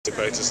to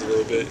practice a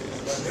little bit,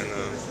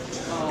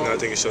 and I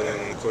think it showed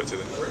on the court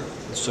today.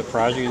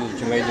 Surprised you that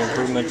you made the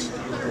improvements,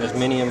 as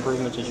many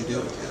improvements as you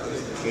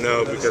did?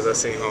 No, because I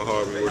seen how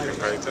hard we work in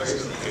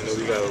practice.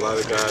 We got a lot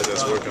of guys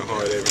that's working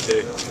hard every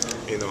day.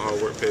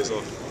 Hard work pays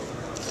off.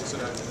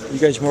 You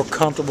guys more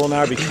comfortable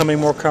now, becoming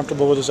more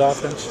comfortable with this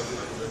offense?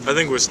 I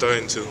think we're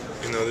starting to.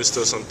 There's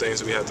still some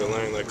things we have to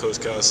learn. Like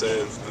Coach Cal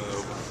said,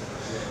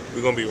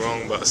 we're gonna be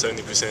wrong about 70%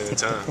 of the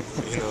time.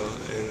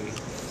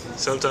 And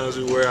sometimes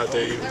we were out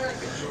there.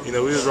 We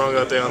was wrong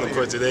out there on the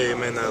court today. It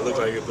may not look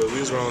like it, but we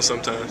was wrong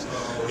sometimes.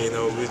 We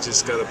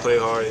just gotta play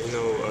hard.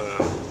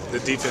 The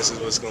defense is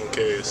what's gonna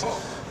carry us.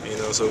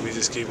 So we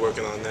just keep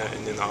working on that,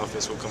 and then the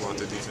offense will come out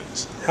the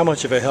defense. How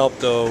much of a help,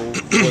 though,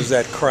 was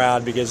that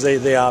crowd? Because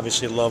they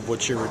obviously love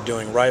what you were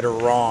doing, right or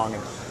wrong.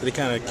 Did they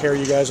kind of carry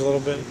you guys a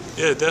little bit?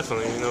 Yeah,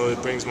 definitely.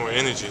 It brings more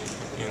energy.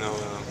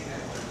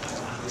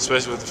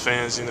 Especially with the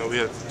fans. We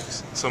have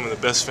some of the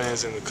best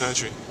fans in the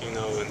country. And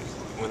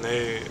when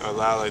they are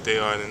loud like they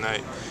are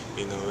tonight,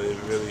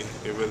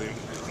 it really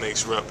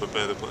makes Rupp a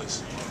better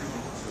place.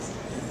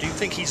 Do you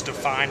think he's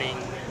defining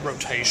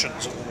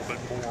rotations a little bit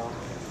more,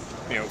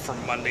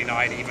 from Monday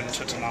night even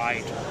to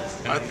tonight,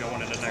 and then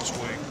going into next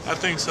week? I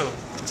think so.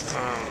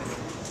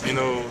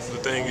 The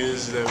thing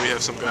is that we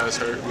have some guys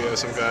hurt. We have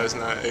some guys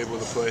not able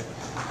to play.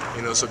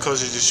 So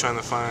Coach is just trying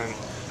to find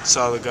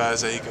solid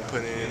guys that he can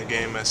put in the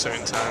game at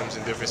certain times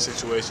in different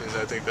situations.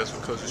 I think that's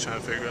what Coach is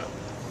trying to figure out.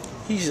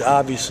 He's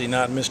obviously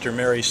not Mr.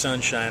 Merry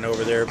Sunshine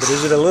over there, but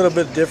is it a little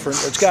bit different?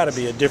 It's got to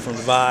be a different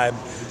vibe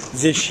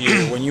this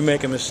year. When you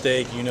make a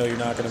mistake, you're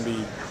not going to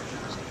be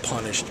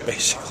punished,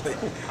 basically.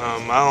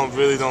 I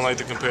really don't like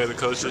to compare the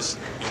coaches.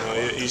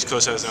 Each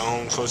coach has their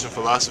own coaching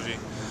philosophy,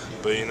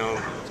 but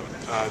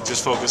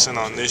just focusing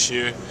on this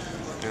year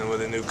and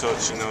with a new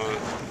coach,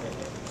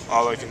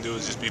 all I can do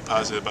is just be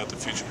positive about the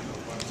future.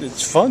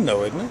 It's fun,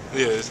 though, isn't it?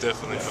 Yeah, it's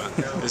definitely fun.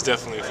 It's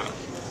definitely fun.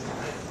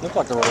 Looked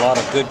like there were a lot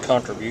of good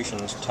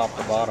contributions, top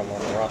to bottom,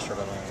 on the roster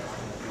tonight.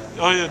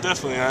 Oh yeah,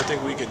 definitely. And I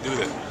think we can do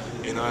that.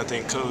 I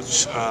think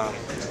Coach,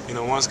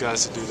 wants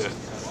guys to do that.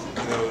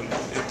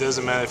 It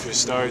doesn't matter if you're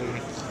starting,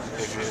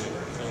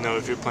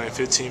 if you're playing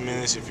 15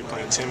 minutes, if you're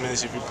playing 10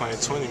 minutes, if you're playing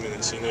 20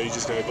 minutes. You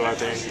just gotta go out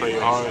there and play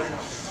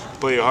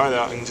your heart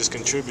out, and just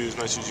contribute as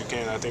much as you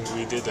can. I think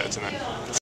we did that tonight.